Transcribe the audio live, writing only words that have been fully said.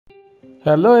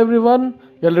Hello everyone,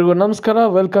 Eldrigo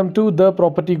Namaskara, welcome to the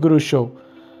Property Guru Show.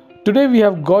 Today we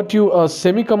have got you a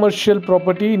semi-commercial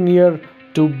property near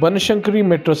to Banashankari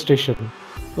Metro Station.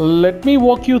 Let me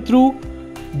walk you through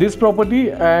this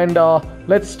property and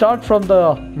let's start from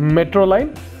the metro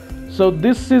line. So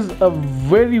this is a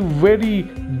very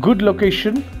good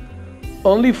location,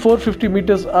 only 450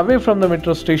 meters away from the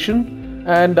metro station,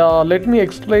 and let me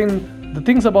explain the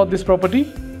things about this property.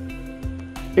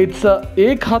 It's a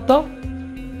Khata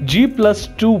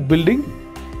G+2 building.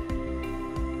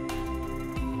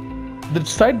 The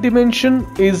site dimension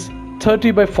is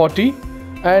 30 by 40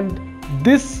 and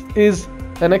this is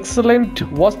an excellent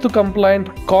Vastu compliant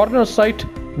corner site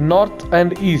north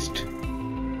and east.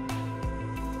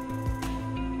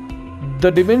 The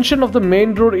dimension of the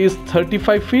main road is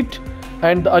 35 feet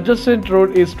and the adjacent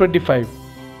road is 25.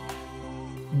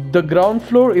 The ground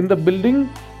floor in the building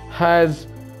has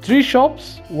 3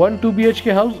 shops, 1 2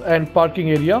 BHK house and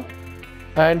parking area,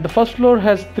 and the first floor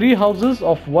has 3 houses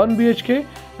of 1 BHK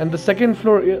and the second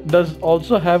floor does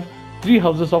also have 3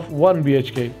 houses of 1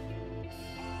 BHK.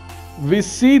 We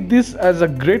see this as a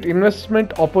great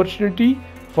investment opportunity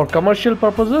for commercial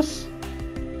purposes.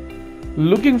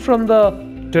 Looking from the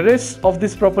terrace of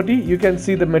this property, you can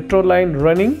see the metro line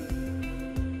running.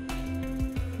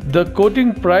 The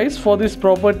quoting price for this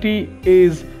property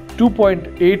is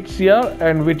 2.8 CR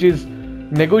and which is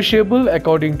negotiable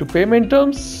according to payment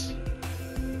terms.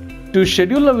 To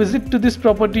schedule a visit to this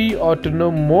property or to know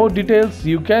more details,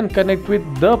 you can connect with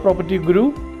the Property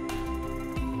Guru.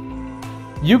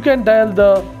 You can dial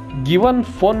the given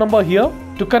phone number here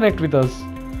to connect with us.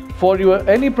 For your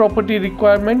any property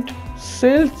requirement,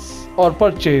 sales or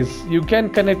purchase, you can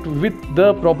connect with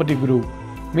the Property Guru.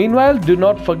 Meanwhile, do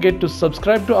not forget to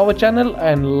subscribe to our channel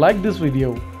and like this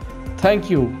video.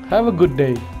 Thank you. Have a good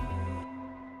day.